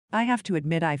I have to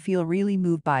admit I feel really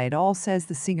moved by it all, says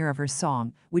the singer of her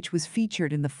song, which was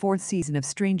featured in the fourth season of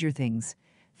Stranger Things.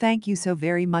 Thank you so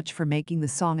very much for making the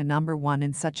song a #1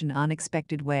 in such an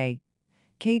unexpected way.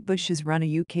 Kate Bush has run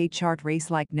a UK chart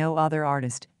race like no other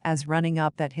artist, as Running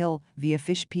Up That Hill, via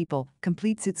Fish People,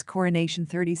 completes its coronation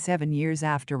 37 years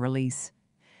after release.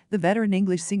 The veteran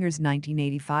English singer's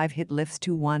 1985 hit lifts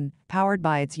 2-1, powered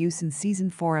by its use in Season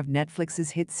 4 of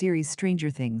Netflix's hit series Stranger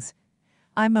Things.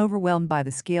 I'm overwhelmed by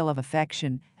the scale of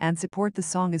affection and support the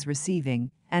song is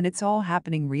receiving, and it's all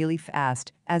happening really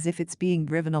fast, as if it's being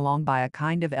driven along by a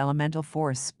kind of elemental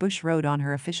force, Bush wrote on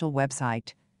her official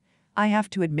website. I have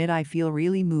to admit I feel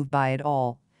really moved by it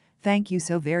all. Thank you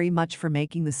so very much for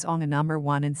making the song a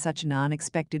 #1 in such an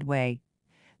unexpected way.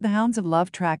 The Hounds of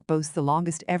Love track boasts the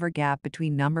longest ever gap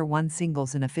between #1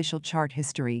 singles in official chart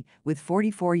history, with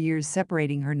 44 years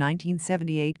separating her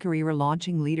 1978 career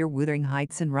launching leader Wuthering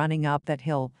Heights and Running Up That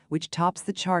Hill, which tops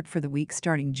the chart for the week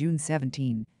starting June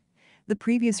 17. The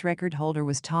previous record holder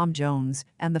was Tom Jones,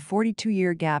 and the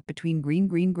 42-year gap between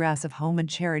Green Grass of Home and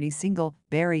charity single,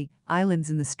 Barry, Islands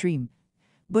in the Stream.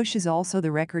 Bush is also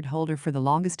the record holder for the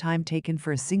longest time taken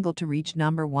for a single to reach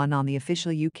 #1 on the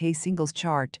official UK singles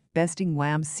chart, besting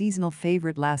Wham's seasonal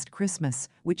favourite Last Christmas,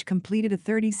 which completed a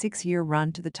 36-year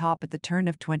run to the top at the turn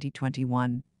of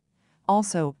 2021.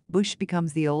 Also, Bush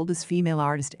becomes the oldest female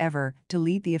artist ever to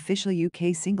lead the official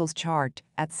UK singles chart,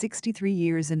 at 63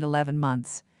 years and 11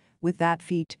 months. With that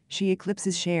feat, she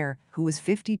eclipses Cher, who was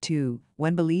 52,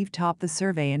 when Believe topped the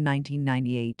survey in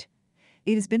 1998.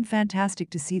 It has been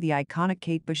fantastic to see the iconic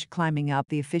Kate Bush climbing up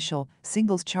the official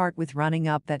singles chart with Running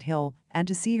Up That Hill, and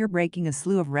to see her breaking a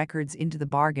slew of records into the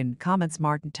bargain, comments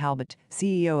Martin Talbot,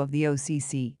 CEO of the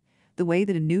OCC. The way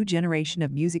that a new generation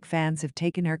of music fans have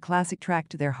taken her classic track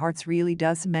to their hearts really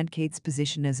does cement Kate's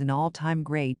position as an all-time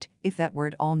great, if that were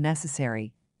at all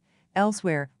necessary.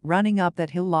 Elsewhere, Running Up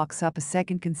That Hill locks up a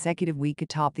second consecutive week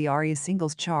atop the ARIA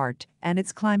singles chart, and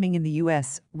it's climbing in the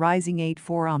US, rising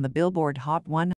 8-4 on the Billboard Hot 100.